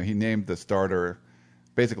fall that he named the starter,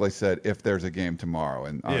 basically said if there's a game tomorrow,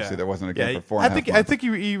 and obviously there wasn't a game for 4.5 months. I think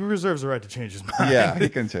he reserves the right to change his mind. Yeah, he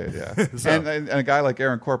can change. Yeah, So. and a guy like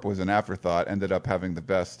Aaron Corp was an afterthought. Ended up having the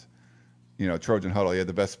best, Trojan Huddle. He had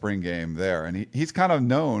the best spring game there, and he's kind of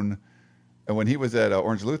known. And when he was at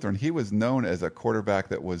Orange Lutheran, he was known as a quarterback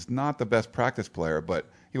that was not the best practice player, but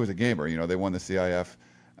he was a gamer. They won the CIF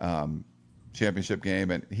championship game,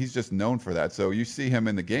 and he's just known for that. So you see him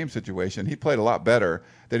in the game situation, he played a lot better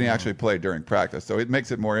than he actually played during practice. So it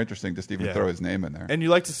makes it more interesting just to even throw his name in there. And you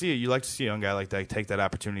like to see it. You like to see a young guy like that take that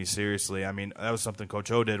opportunity seriously. I mean, that was something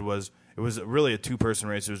Coach O did. It was really a two-person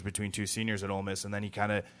race. It was between two seniors at Ole Miss, and then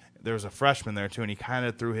there was a freshman there too, and he kind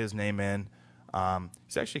of threw his name in.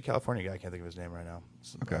 He's actually a California guy. I can't think of his name right now.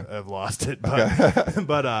 Okay. I've lost it. But,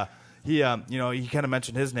 but he kind of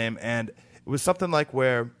mentioned his name, and it was something like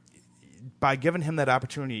where by giving him that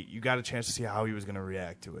opportunity, you got a chance to see how he was going to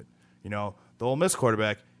react to it. The Ole Miss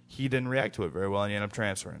quarterback, he didn't react to it very well, and he ended up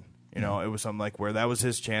transferring. It was something like where that was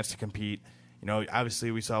his chance to compete.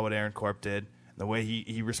 Obviously we saw what Aaron Corp did, the way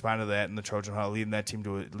he responded to that in the Trojan Huddle, leading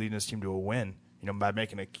his team to a win. By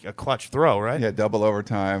making a clutch throw, right? Yeah, double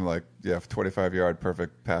overtime, 25-yard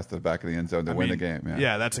perfect pass to the back of the end zone to win the game.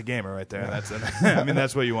 Yeah, that's a gamer right there. Yeah.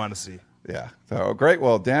 That's what you want to see. Yeah. So great.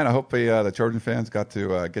 Well, Dan, I hope the Trojan fans got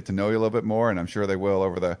to get to know you a little bit more, and I'm sure they will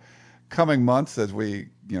over the coming months as we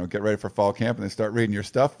get ready for fall camp and they start reading your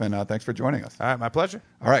stuff. And thanks for joining us. All right, my pleasure.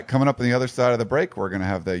 All right, coming up on the other side of the break, we're going to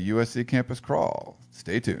have the USC Campus Crawl.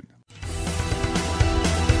 Stay tuned.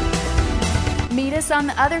 Meet us on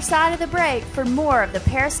the other side of the break for more of the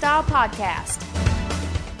Peristyle Podcast.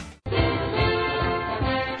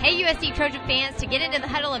 Hey USC Trojan fans, to get into the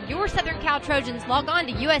huddle of your Southern Cal Trojans, log on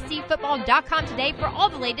to uscfootball.com today for all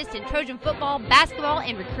the latest in Trojan football, basketball,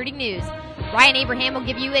 and recruiting news. Ryan Abraham will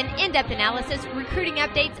give you an in-depth analysis, recruiting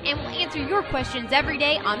updates, and will answer your questions every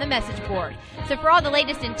day on the message board. So for all the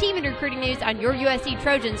latest in team and recruiting news on your USC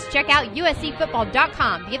Trojans, check out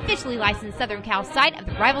uscfootball.com, the officially licensed Southern Cal site of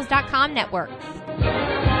the Rivals.com network.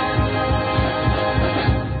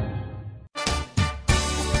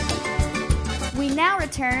 We now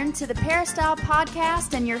return to the Peristyle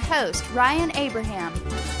Podcast and your host, Ryan Abraham.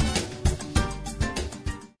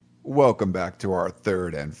 Welcome back to our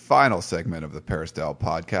third and final segment of the Peristyle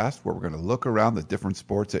Podcast, where we're going to look around the different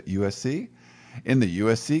sports at USC in the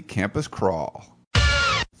USC Campus Crawl.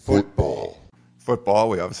 Football,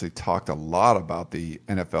 we obviously talked a lot about the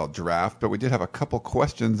NFL draft, but we did have a couple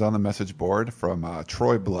questions on the message board from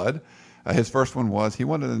Troy Blood. His first one was, he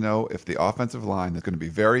wanted to know if the offensive line is going to be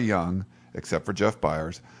very young, except for Jeff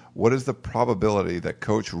Byers, what is the probability that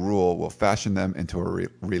Coach Rule will fashion them into a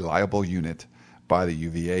reliable unit by the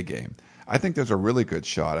UVA game? I think there's a really good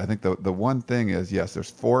shot. I think the one thing is, yes, there's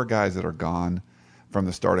 4 guys that are gone from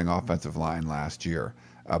the starting offensive line last year.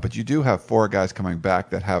 But you do have 4 guys coming back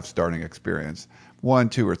that have starting experience, 1,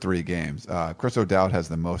 2, or 3 games. Chris O'Dowd has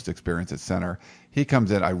the most experience at center. He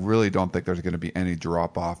comes in. I really don't think there's going to be any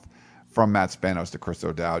drop-off from Matt Spanos to Chris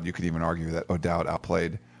O'Dowd. You could even argue that O'Dowd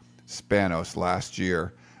outplayed Spanos last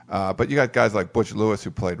year. But you got guys like Butch Lewis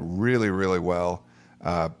who played really, really well,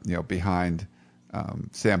 behind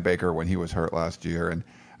Sam Baker when he was hurt last year. And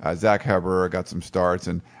Zach Heber got some starts,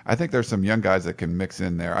 and I think there's some young guys that can mix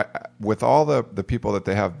in there. With all the people that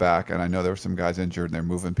they have back, and I know there were some guys injured and they're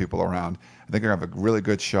moving people around, I think they're going to have a really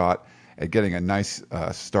good shot at getting a nice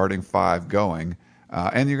starting 5 going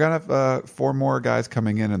And you're going to have 4 more guys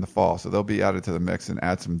coming in the fall, so they'll be added to the mix and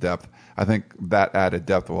add some depth. I think that added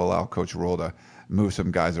depth will allow Coach Rhule to move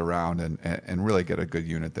some guys around and really get a good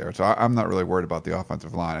unit there. So I'm not really worried about the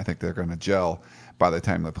offensive line. I think they're going to gel by the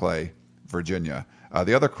time they play Virginia.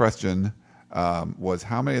 The other question was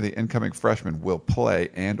how many of the incoming freshmen will play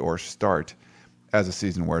and or start as the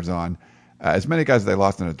season wears on. As many guys as they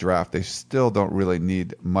lost in a draft, they still don't really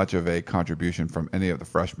need much of a contribution from any of the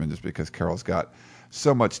freshmen just because Carroll's got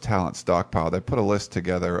so much talent stockpiled. They put a list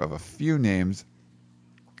together of a few names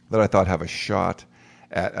that I thought have a shot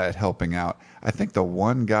at helping out. I think the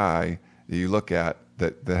one guy that you look at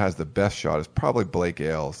that has the best shot is probably Blake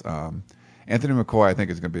Ailes. Anthony McCoy, I think,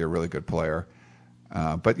 is going to be a really good player.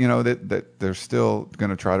 But, you know, that they're still going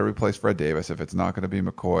to try to replace Fred Davis. If it's not going to be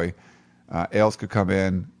McCoy, Ailes could come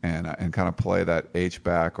in and kind of play that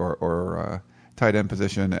H-back or tight end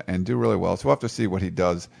position and do really well. So we'll have to see what he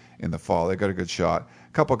does in the fall. They got a good shot.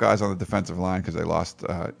 A couple guys on the defensive line because they lost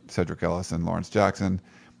Cedric Ellis and Lawrence Jackson.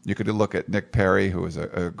 You could look at Nick Perry, who is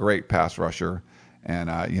a great pass rusher.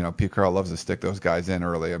 And, you know, Pete Carroll loves to stick those guys in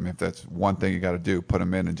early. I mean, if that's one thing you got to do, put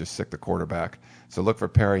them in and just stick the quarterback. So look for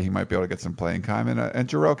Perry. He might be able to get some playing time. And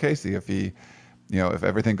Jarrell Casey, if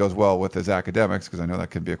everything goes well with his academics, because I know that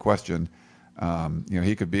could be a question,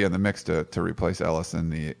 he could be in the mix to replace Ellis in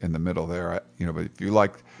the middle there. But if you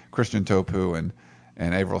like Christian Topu and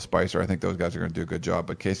Averill Spicer, I think those guys are going to do a good job.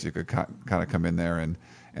 But Casey could kind of come in there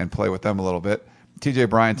and play with them a little bit. TJ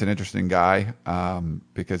Bryant's an interesting guy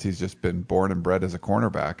because he's just been born and bred as a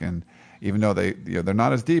cornerback, and even though they're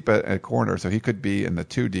not as deep at corner, so he could be in the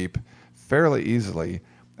 2 deep fairly easily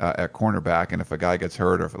at cornerback. And if a guy gets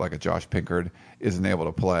hurt, or if like a Josh Pinkard isn't able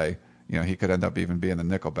to play, he could end up even being the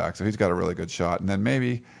nickelback. So he's got a really good shot. And then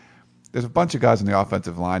maybe there's a bunch of guys in the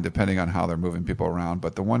offensive line depending on how they're moving people around.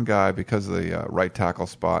 But the one guy, because of the right tackle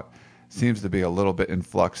spot, seems to be a little bit in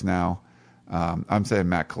flux now. I'm saying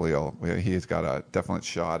Matt Khalil. He's got a definite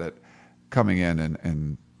shot at coming in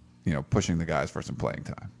and pushing the guys for some playing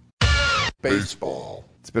time. Baseball.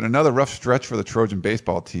 It's been another rough stretch for the Trojan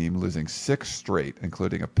baseball team, losing 6 straight,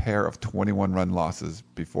 including a pair of 21-run losses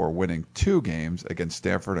before winning 2 games against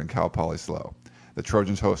Stanford and Cal Poly SLO. The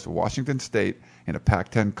Trojans host Washington State in a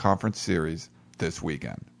Pac-10 conference series this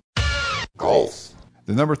weekend. Golf.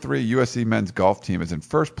 The number 3 USC men's golf team is in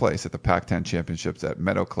first place at the Pac-10 Championships at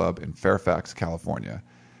Meadow Club in Fairfax, California.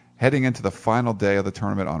 Heading into the final day of the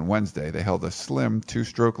tournament on Wednesday, they held a slim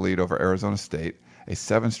 2-stroke lead over Arizona State, a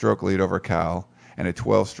 7-stroke lead over Cal, and a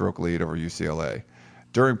 12-stroke lead over UCLA.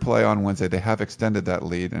 During play on Wednesday, they have extended that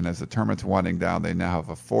lead, and as the tournament's winding down, they now have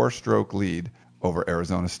a 4-stroke lead over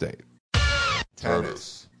Arizona State.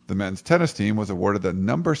 Tennis. The men's tennis team was awarded the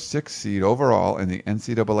number 6 seed overall in the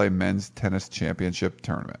NCAA Men's Tennis Championship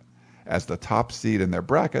Tournament. As the top seed in their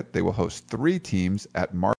bracket, they will host 3 teams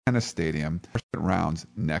at Mark Tennis Stadium for rounds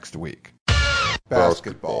next week.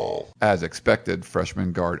 Basketball. As expected,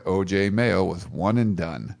 freshman guard O.J. Mayo was one and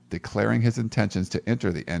done, declaring his intentions to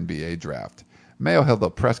enter the NBA draft. Mayo held a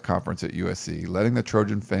press conference at USC, letting the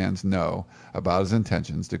Trojan fans know about his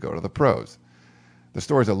intentions to go to the pros. The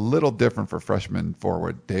story is a little different for freshman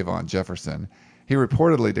forward Davon Jefferson. He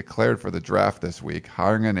reportedly declared for the draft this week,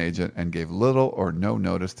 hiring an agent, and gave little or no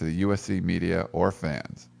notice to the USC media or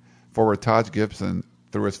fans. Forward Taj Gibson,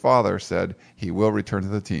 through his father, said he will return to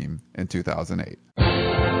the team in 2008.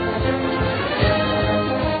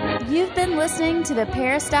 You've been listening to the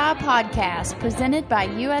Peristyle Podcast presented by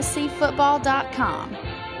USCFootball.com.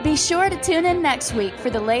 Be sure to tune in next week for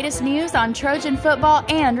the latest news on Trojan football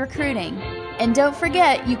and recruiting. And don't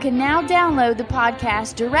forget, you can now download the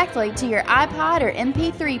podcast directly to your iPod or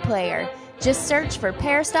MP3 player. Just search for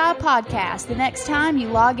Peristyle Podcast the next time you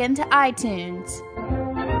log into iTunes.